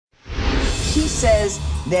says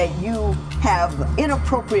that you have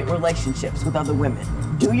inappropriate relationships with other women.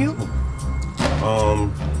 Do you? Oh,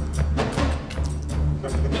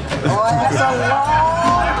 that's a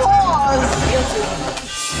long pause.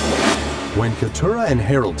 When Keturah and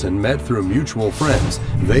Haroldton met through mutual friends,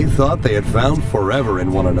 they thought they had found forever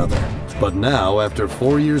in one another. But now, after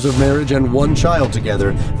 4 years of marriage and 1 child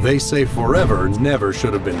together, they say forever never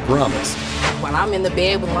should have been promised. When I'm in the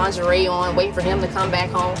bed with lingerie on, waiting for him to come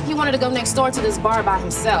back home, he wanted to go next door to this bar by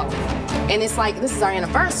himself. And it's like, this is our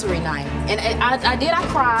anniversary night. And I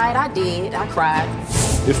cried. I cried.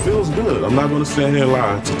 It feels good. I'm not going to stand here and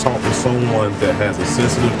lie. To talk to someone that has a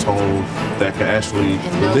sensitive tone, that can actually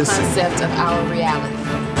and no listen. Concept of our reality.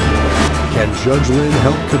 Can Judge Lynn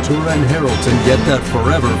help Keturah and Haroldton get that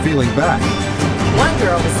forever feeling back? One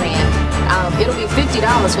girl was saying, it'll be $50,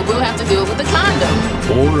 but we'll have to do it with a condom.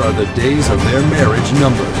 Or are the days of their marriage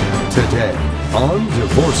numbered? Today on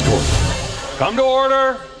Divorce Court. Come to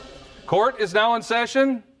order. Court is now in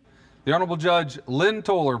session. The Honorable Judge Lynn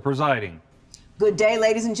Toller presiding. Good day,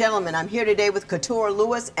 ladies and gentlemen. I'm here today with Keturah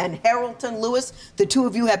Lewis and Haroldton Lewis. The two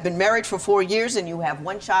of you have been married for 4 years and you have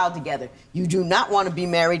 1 child together. You do not want to be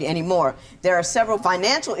married anymore. There are several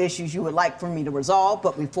financial issues you would like for me to resolve,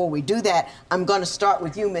 but before we do that, I'm going to start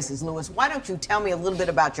with you, Mrs. Lewis. Why don't you tell me a little bit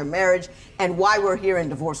about your marriage and why we're here in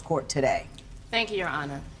divorce court today? Thank you, Your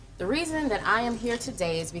Honor. The reason that I am here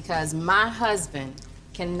today is because my husband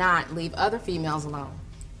cannot leave other females alone.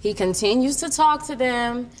 He continues to talk to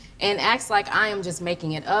them and acts like I am just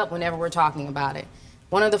making it up whenever we're talking about it.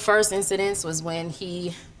 One of the first incidents was when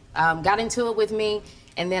he got into it with me,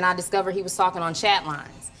 and then I discovered he was talking on chat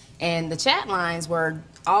lines. And the chat lines were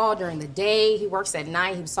all during the day. He works at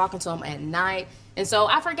night. He was talking to him at night. And so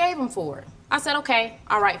I forgave him for it. I said, okay,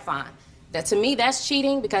 all right, fine. That, to me, that's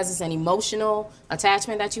cheating because it's an emotional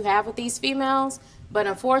attachment that you have with these females. But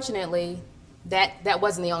unfortunately, that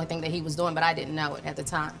wasn't the only thing that he was doing, but I didn't know it at the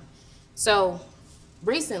time. So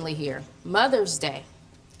recently here, Mother's Day,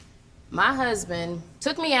 my husband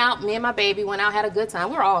took me out, me and my baby went out, had a good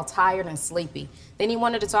time. We were all tired and sleepy. Then he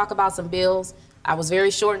wanted to talk about some bills. I was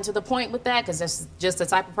very short and to the point with that because that's just the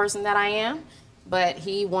type of person that I am. But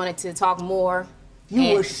he wanted to talk more.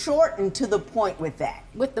 You were short and to the point with that.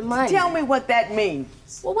 With the money. Tell me what that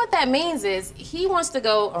means. Well, what that means is he wants to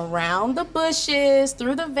go around the bushes,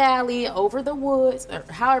 through the valley, over the woods, or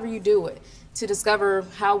however you do it, to discover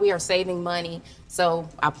how we are saving money. So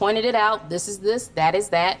I pointed it out. This is this, that is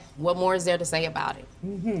that. What more is there to say about it?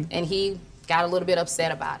 Mm-hmm. And he got a little bit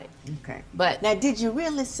upset about it. Okay. But now, did you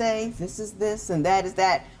really say this is this and that is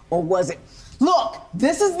that? Or was it, look,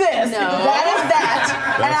 this is this, no, that is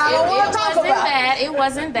that, and I don't want to talk about it? It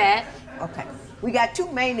wasn't that. Okay. We got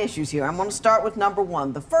 2 main issues here. I'm going to start with number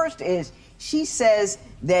 1. The first is she says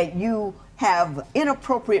that you have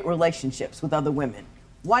inappropriate relationships with other women.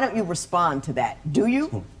 Why don't you respond to that? Do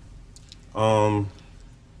you? Oh,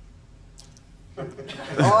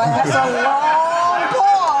 that's a long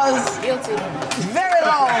pause. Guilty. Very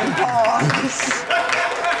long pause.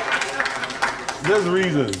 there's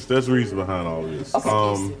reasons. There's reasons behind all this.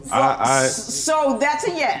 Okay. So that's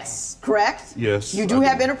a yes, correct? Yes. You do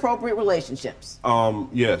have inappropriate relationships.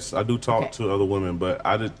 Yes, I do talk to other women, but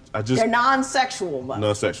I just. They're non-sexual, though.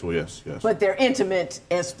 Non-sexual, yes. But they're intimate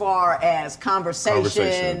as far as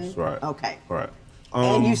Conversations, right. Okay. Right.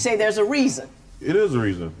 And you say there's a reason. It is a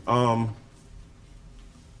reason. I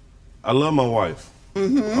love my wife.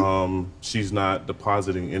 Mm-hmm. She's not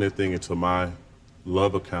depositing anything into my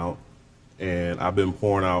love account, and I've been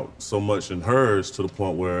pouring out so much in hers to the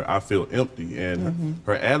point where I feel empty, and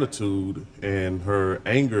her attitude and her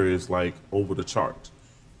anger is like over the chart.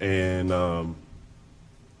 And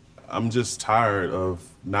I'm just tired of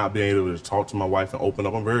not being able to talk to my wife and open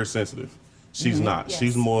up. I'm very sensitive. She's not. Yes.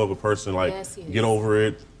 She's more of a person like, get over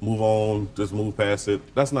it, move on, just move past it.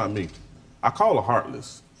 That's not me. I call her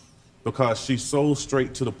heartless because she's so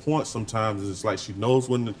straight to the point sometimes. It's like she knows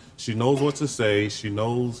what to say. She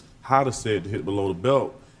knows how to say it to hit below the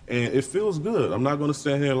belt. And it feels good. I'm not going to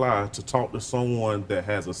stand here and lie. To talk to someone that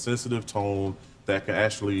has a sensitive tone, that can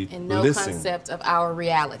actually and no listen. Concept of our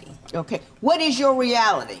reality. Okay. What is your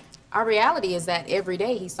reality? Our reality is that every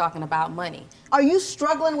day he's talking about money. Are you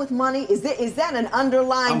struggling with money? Is that an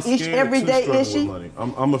underlying issue, everyday issue? With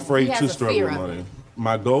money. I'm afraid to struggle with money.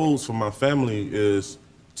 My goals for my family is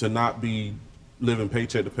to not be living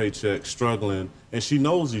paycheck to paycheck, struggling, and she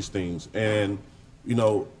knows these things. And, you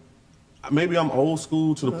know, maybe I'm old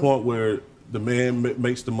school to the point where the man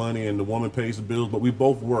makes the money and the woman pays the bills, but we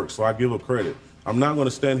both work, so I give her credit. I'm not going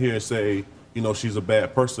to stand here and say, you know, she's a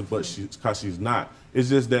bad person, but because she's not. It's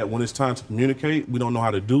just that when it's time to communicate, we don't know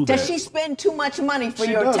how to do that. Does she spend too much money for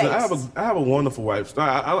She your doesn't. taste? I have a wonderful wife.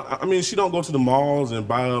 I mean, she don't go to the malls and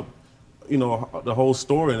buy up, you know, the whole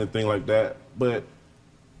store and anything like that. But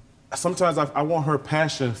sometimes I want her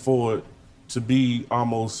passion for it to be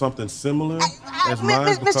almost something similar as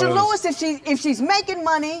mine. Mr. Lewis, if she's making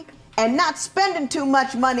money and not spending too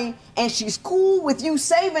much money, and she's cool with you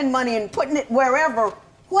saving money and putting it wherever,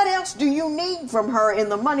 what else do you need from her in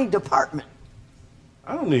the money department?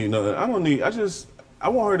 I don't need nothing. I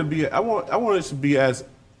want her to be. I want it to be as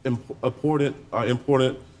important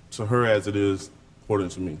to her as it is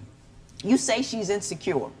important to me. You say she's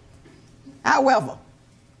insecure. However,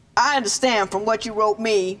 I understand from what you wrote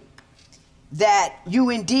me that you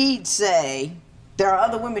indeed say there are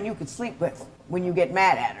other women you could sleep with when you get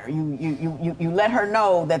mad at her. You let her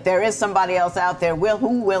know that there is somebody else out there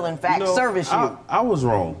who will in fact service you. I was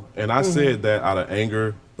wrong, and I said that out of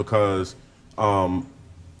anger because.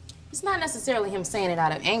 It's not necessarily him saying it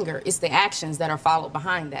out of anger. It's the actions that are followed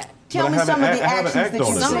behind that. Tell me some of the actions that you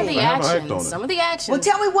see. Some of the actions. Well,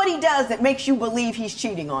 tell me what he does that makes you believe he's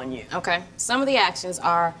cheating on you. Okay. Some of the actions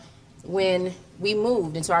are when we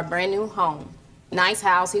moved into our brand new home. Nice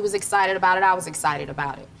house. He was excited about it. I was excited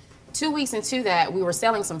about it. 2 weeks into that, we were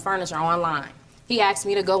selling some furniture online. He asked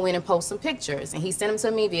me to go in and post some pictures, and he sent them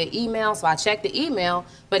to me via email, so I checked the email,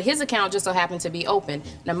 but his account just so happened to be open.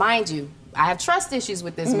 Now, mind you, I have trust issues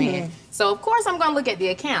with this man, so of course I'm going to look at the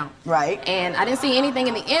account. Right. And I didn't see anything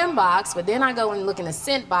in the inbox, but then I go and look in the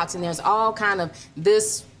sent box, and there's all kind of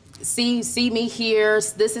this, see me here,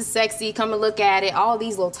 this is sexy, come and look at it, all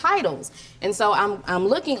these little titles. And so I'm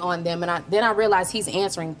looking on them, and then I realize he's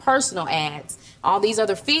answering personal ads. All these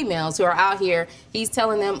other females who are out here, he's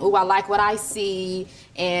telling them, "Ooh, I like what I see."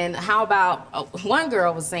 And how about, one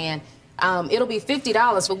girl was saying, it'll be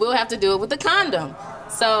 $50, but we'll have to do it with a condom.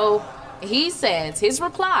 So he says, his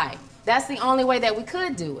reply, that's the only way that we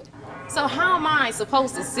could do it. So how am I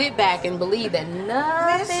supposed to sit back and believe that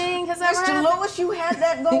nothing has ever happened? Mr. Lewis, you had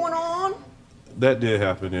that going on? That did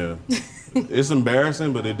happen, yeah. It's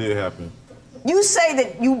embarrassing, but it did happen. You say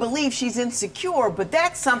that you believe she's insecure, but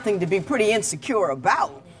that's something to be pretty insecure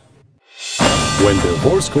about. When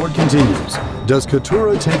divorce court continues, does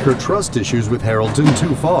Keturah take her trust issues with Haroldton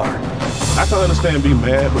too far? I can understand being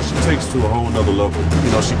mad, but she takes it to a whole nother level.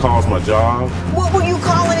 You know, she calls my job. What were you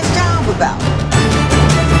calling his job about?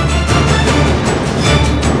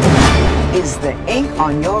 Is the ink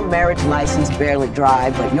on your marriage license barely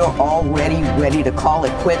dry, but you're already ready to call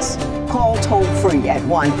it quits? Call toll-free at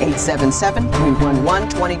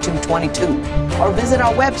 1-877-311-2222 or visit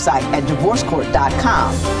our website at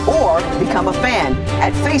divorcecourt.com or become a fan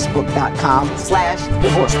at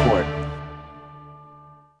facebook.com/divorcecourt.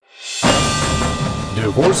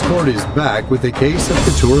 Divorce Court is back with the case of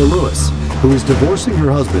Keturah Lewis, who is divorcing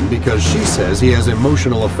her husband because she says he has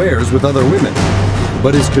emotional affairs with other women.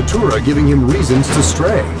 But is Keturah giving him reasons to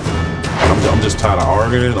stray? I'm just tired of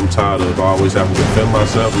arguing. I'm tired of always having to defend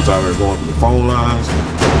myself. I'm tired of going through the phone lines.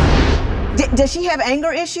 Does she have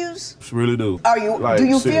anger issues? She really do. Do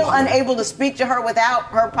you feel unable to speak to her without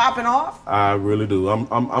her popping off? I really do. I'm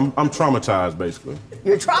traumatized, basically.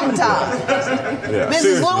 You're traumatized. Yeah,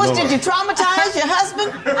 Mrs. Lewis, did you traumatize your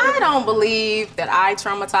husband? I don't believe that I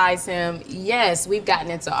traumatized him. Yes, we've gotten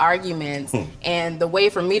into arguments, and the way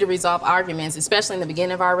for me to resolve arguments, especially in the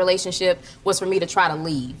beginning of our relationship, was for me to try to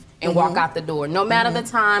leave and walk out the door. No matter the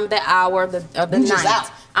time, the hour, of the night,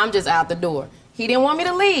 I'm just out the door. He didn't want me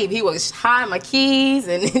to leave. He would hide my keys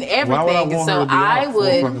and everything. And so I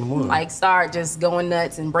would like start just going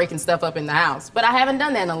nuts and breaking stuff up in the house. But I haven't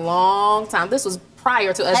done that in a long time. This was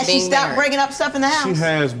prior to us being married. Has she stopped breaking up stuff in the house? She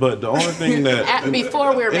has, but the only thing that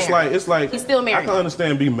before we were married, it's like he's still married. I can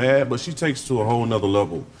understand being mad, but she takes it to a whole nother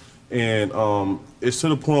level, and it's to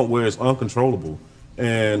the point where it's uncontrollable.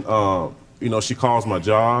 And you know, she calls my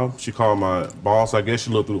job. She called my boss. I guess she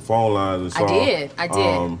looked through the phone lines and saw. I did.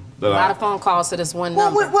 A lot of phone calls to this one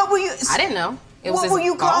number. What were you? I didn't know. What were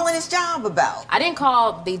you calling his job about? I didn't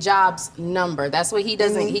call the job's number. That's what he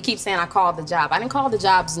doesn't. He keeps saying I called the job. I didn't call the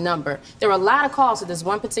job's number. There were a lot of calls to this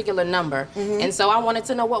one particular number, and so I wanted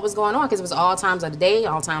to know what was going on because it was all times of the day,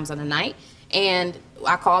 all times of the night, and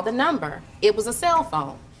I called the number. It was a cell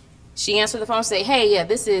phone. She answered the phone and said, "Hey, yeah,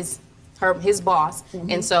 this is his boss,"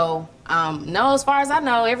 and so no, as far as I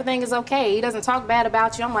know, everything is okay. He doesn't talk bad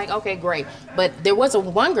about you. I'm like, okay, great. But there was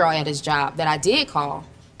one girl at his job that I did call.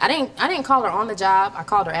 I didn't call her on the job. I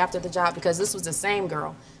called her after the job because this was the same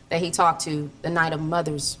girl that he talked to the night of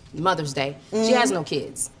Mother's Day. She has no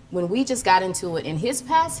kids. when we just got into it, and his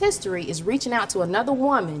past history is reaching out to another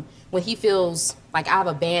woman when he feels like I've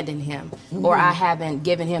abandoned him or I haven't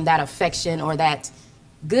given him that affection or that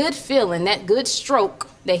good feeling, that good stroke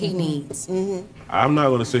that he needs. I'm not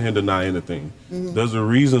going to sit here and deny anything. There's a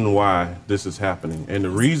reason why this is happening, and the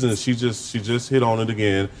reason she just hit on it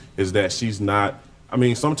again is that she's not. I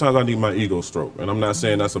mean, sometimes I need my ego stroke, and I'm not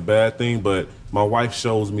saying that's a bad thing, but my wife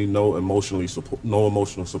shows me no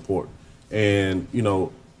emotional support, and you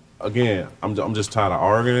know, again, I'm just tired of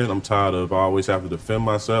arguing. I'm tired of always having to defend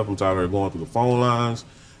myself. I'm tired of her going through the phone lines.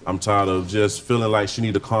 I'm tired of just feeling like she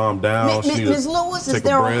need to calm down. Ms. Lewis, is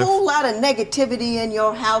there a whole lot of negativity in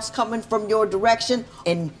your house coming from your direction,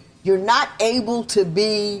 and you're not able to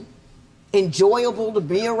be enjoyable to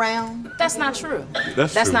be around? That's not true.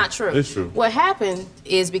 That's not true. It's true. What happened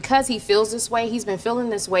is because he feels this way, he's been feeling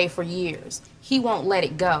this way for years. He won't let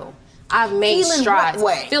it go. I've made strides.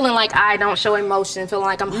 What way? Feeling like I don't show emotion, feeling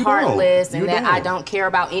like I'm heartless and that I don't care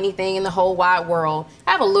about anything in the whole wide world.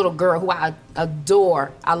 I have a little girl who I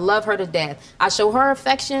adore. I love her to death. I show her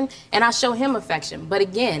affection and I show him affection. But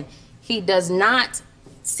again, he does not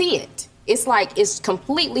see it. It's like it's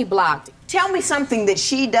completely blocked. Tell me something that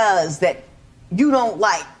she does that you don't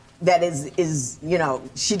like, that is you know,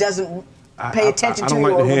 she doesn't pay attention to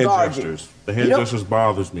or regard you. I don't like the hand gestures. The hand gestures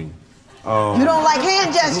bothers me. You don't like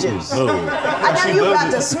hand gestures? No. I know you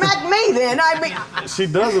about to smack me then. I mean, she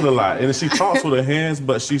does it a lot, and she talks with her hands,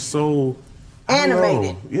 but she's so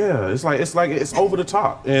animated. Yeah, it's like it's over the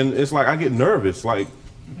top, and it's like I get nervous. Like,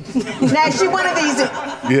 now is she one of these?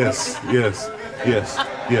 Yes.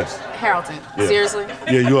 Haroldton, Yeah. seriously?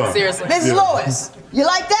 Yeah, you are. Seriously. Ms. Lewis, you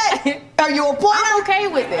like that? Are you a pointer? I'm okay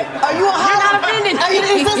with it. Are you a You're not offended.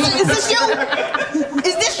 Is this you?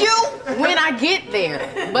 Is this you? When I get there,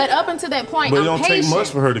 but up until that point, But it I'm don't patient. take much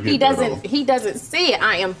for her to get there, though. He doesn't see it.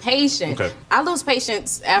 I am patient. Okay. I lose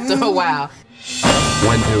patience after a while.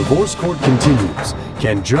 When divorce court continues,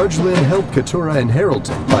 can Judge Lynn help Keturah and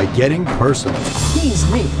Haroldton by getting personal? He's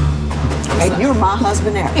me, and you're my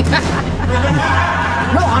husband, Eric.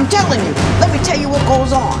 No, I'm telling you. Let me tell you what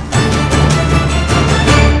goes on.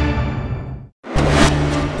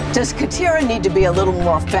 Does Keturah need to be a little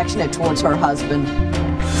more affectionate towards her husband?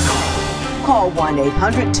 Call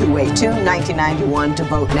 1-800-282-1991 to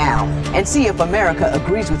vote now and see if America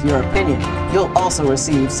agrees with your opinion. You'll also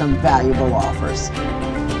receive some valuable offers.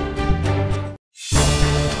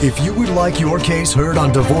 If you would like your case heard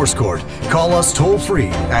on Divorce Court, call us toll-free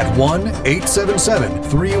at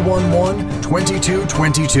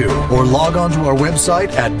 1-877-311-2222 or log on to our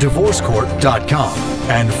website at divorcecourt.com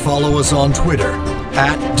and follow us on Twitter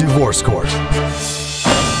 @DivorceCourt.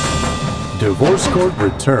 Divorce Court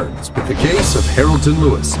returns with the case of Haroldton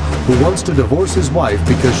Lewis, who wants to divorce his wife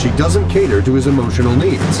because she doesn't cater to his emotional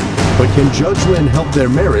needs. But can Judge Lynn help their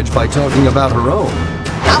marriage by talking about her own?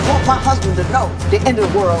 I want my husband to know the end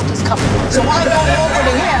of the world is coming. So I go over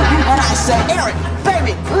to him and I say, Eric,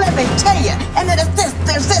 baby, let me tell you. And then there's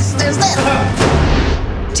this.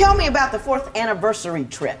 Tell me about the 4th anniversary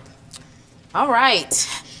trip. All right.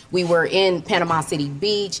 We were in Panama City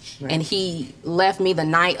Beach, and he left me the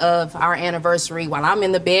night of our anniversary while I'm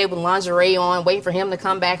in the bed with lingerie on, waiting for him to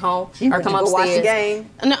come back home or come upstairs. Watch the game?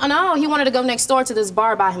 No, he wanted to go next door to this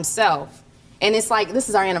bar by himself. And it's like, this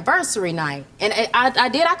is our anniversary night. And I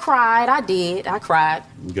cried.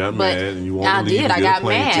 You got mad and you wanted to leave. I got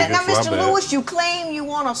mad. Now, Mr. Lewis, you claim you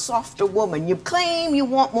want a softer woman. You claim you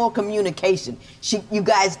want more communication. You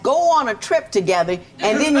guys go on a trip together,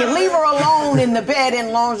 and then you leave her alone in the bed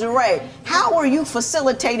in lingerie. How are you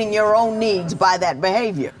facilitating your own needs by that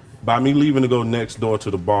behavior? By me leaving to go next door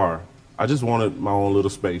to the bar, I just wanted my own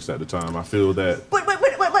little space at the time. I feel that. But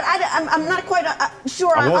I'm not quite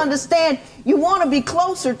sure I understand. You want to be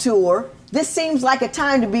closer to her. This seems like a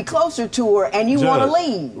time to be closer to her, and you want to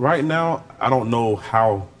leave. Right now, I don't know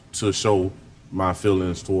how to show my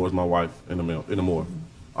feelings towards my wife anymore.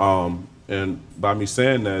 And by me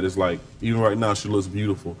saying that, it's like, even right now, she looks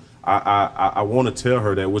beautiful. I want to tell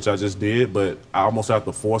her that, which I just did, but I almost have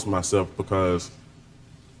to force myself because,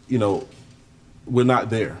 you know, we're not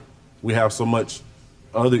there. We have so much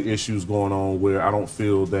other issues going on where I don't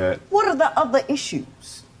feel that. What are the other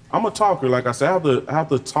issues? I'm a talker, like I said. I have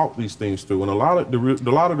to talk these things through, and a lot of the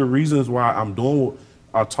reasons why I'm doing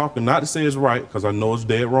talking, not to say it's right, because I know it's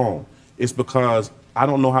dead wrong. It's because I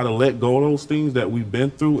don't know how to let go of those things that we've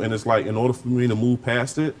been through, and it's like, in order for me to move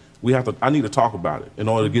past it, I need to talk about it in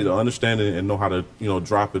order to get an understanding and know how to, you know,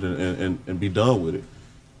 drop it and be done with it.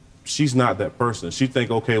 She's not that person. She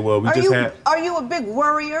think, okay, well, Are you a big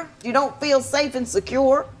worrier? You don't feel safe and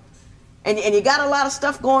secure? And you got a lot of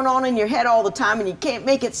stuff going on in your head all the time and you can't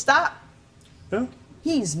make it stop? Yeah.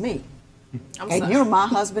 He's me. I'm And sorry. you're my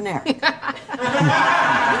husband, Eric. No,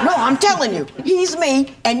 I'm telling you, he's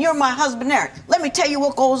me, and you're my husband, Eric. Let me tell you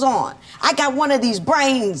what goes on. I got one of these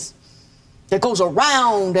brains that goes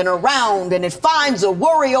around and around, and it finds a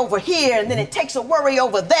worry over here, and then it takes a worry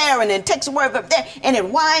over there, and then takes a worry over there, and it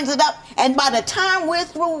winds it up, and by the time we're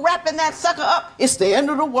through wrapping that sucker up, it's the end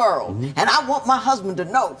of the world. And I want my husband to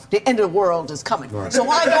know the end of the world is coming. So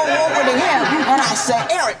I go over to him, and I say,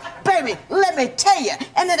 Eric, baby, let me tell you,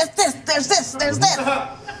 and then it's this, there's this, there's this.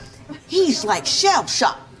 He's like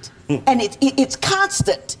shell-shocked, and it's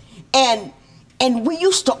constant, and we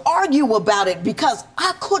used to argue about it because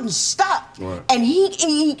I couldn't stop. Right. And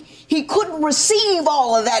he couldn't receive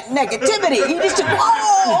all of that negativity. He just said,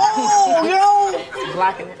 you know.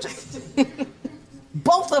 Blocking it.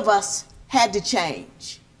 Both of us had to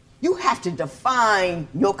change. You have to define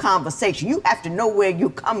your conversation. You have to know where you're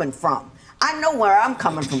coming from. I know where I'm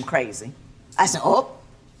coming from crazy. I said, oh,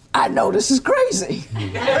 I know this is crazy.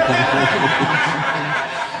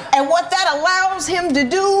 And what that allows him to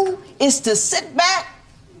do is to sit back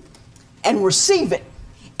and receive it.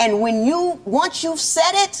 And once you've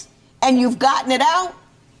said it and you've gotten it out,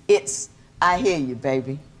 I hear you,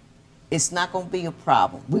 baby. It's not gonna be a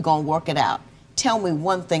problem. We're gonna work it out. Tell me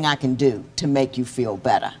one thing I can do to make you feel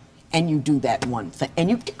better. And you do that one thing. And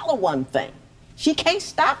you tell her one thing. She can't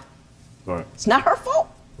stop. Right. It's not her fault.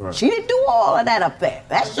 Right. She didn't do all of that up there.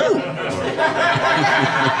 That's you.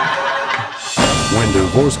 When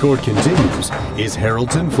divorce court continues, is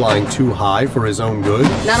Haroldton flying too high for his own good?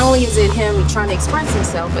 Not only is it him trying to express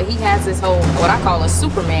himself, but he has this whole, what I call a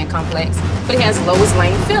Superman complex, but he has Lois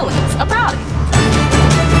Lane feelings about it.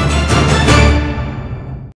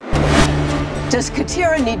 Does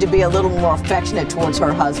Keturah need to be a little more affectionate towards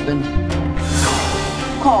her husband?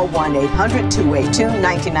 Call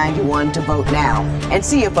 1-800-282-1991 to vote now and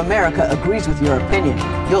see if America agrees with your opinion.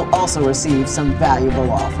 You'll also receive some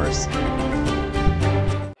valuable offers.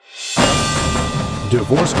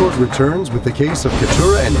 Divorce court returns with the case of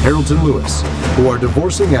Keturah and Haroldton Lewis, who are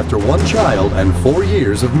divorcing after 1 child and 4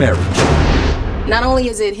 years of marriage. Not only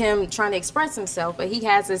is it him trying to express himself, but he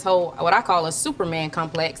has this whole, what I call a Superman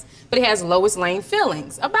complex, but he has Lois Lane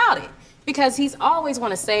feelings about it. Because he's always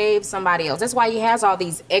want to save somebody else. That's why he has all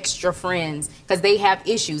these extra friends, because they have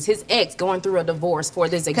issues. His ex going through a divorce for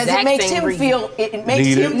this exact same reason. Because it makes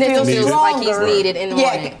him feel Needed. stronger. Like he's needed in the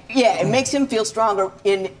morning. Yeah, it makes him feel stronger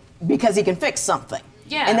because he can fix something.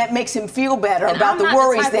 Yeah. And that makes him feel better And about I'm the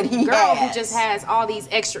worries not the that type he of girl has. who just has all these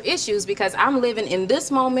extra issues, because I'm living in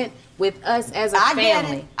this moment with us as a I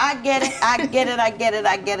family. I get it. I get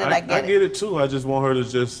it too. I just want her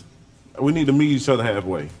to we need to meet each other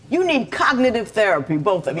halfway. You need cognitive therapy,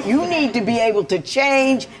 both of you. You need to be able to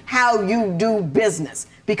change how you do business,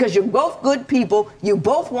 because you're both good people. You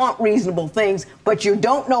both want reasonable things, but you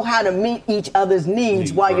don't know how to meet each other's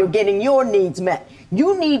needs while you're getting your needs met.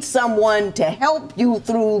 You need someone to help you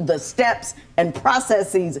through the steps and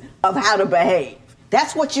processes of how to behave.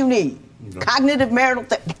 That's what you need. Okay. Cognitive marital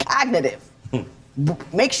cognitive.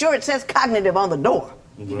 Make sure it says cognitive on the door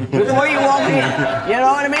before you walk in. You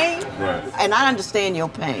know what I mean? Right. And I understand your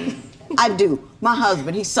pain. I do. My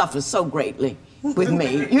husband, he suffers so greatly with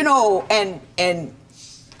me. You know, and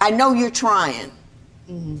I know you're trying.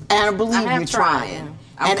 And I believe you're trying.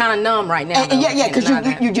 I'm kind of numb right now. Yeah, because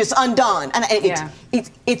you're just undone. And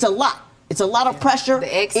it's a lot. It's a lot of pressure.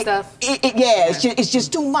 The ex stuff. It's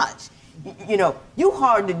just too much. You know, you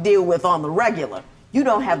hard to deal with on the regular. You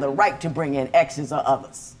don't have the right to bring in exes or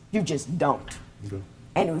others. You just don't. Okay.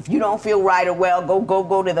 And if you don't feel right or well,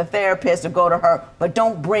 go to the therapist or go to her. But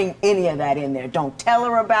don't bring any of that in there. Don't tell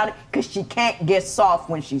her about it, because she can't get soft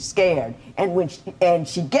when she's scared, and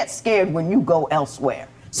she gets scared when you go elsewhere.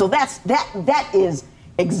 So that is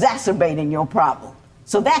exacerbating your problem.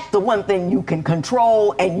 So that's the one thing you can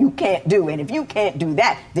control and you can't do. And if you can't do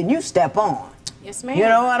that, then you step on. Yes, ma'am. You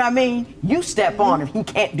know what I mean? You step on if he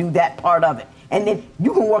can't do that part of it. And then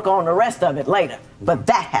you can work on the rest of it later. But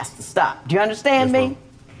that has to stop. Do you understand me?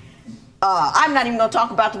 I'm not even going to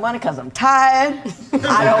talk about the money because I'm tired. And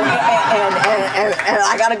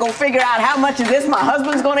I got to go figure out how much of this my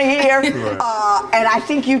husband's going to hear. Right. And I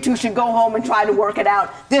think you two should go home and try to work it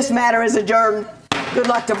out. This matter is adjourned. Good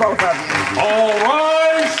luck to both of you. All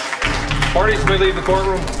rise. Parties may leave the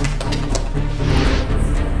courtroom.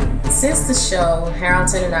 Since the show,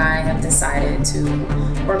 Haroldton and I have decided to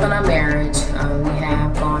work on our marriage. We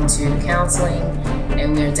have gone to counseling,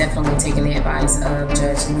 and we're definitely taking the advice of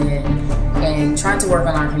Judge Lynn and trying to work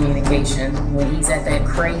on our communication. When he's at that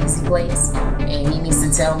crazy place and he needs to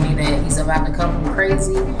tell me that he's about to come from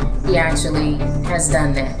crazy, he actually has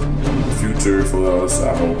done that. In the future for us,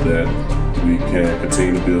 I hope that we can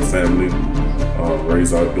continue to be a family,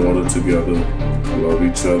 raise our daughter together, love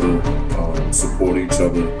each other, support each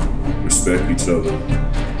other, respect each other,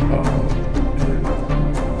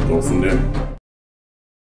 and go from there.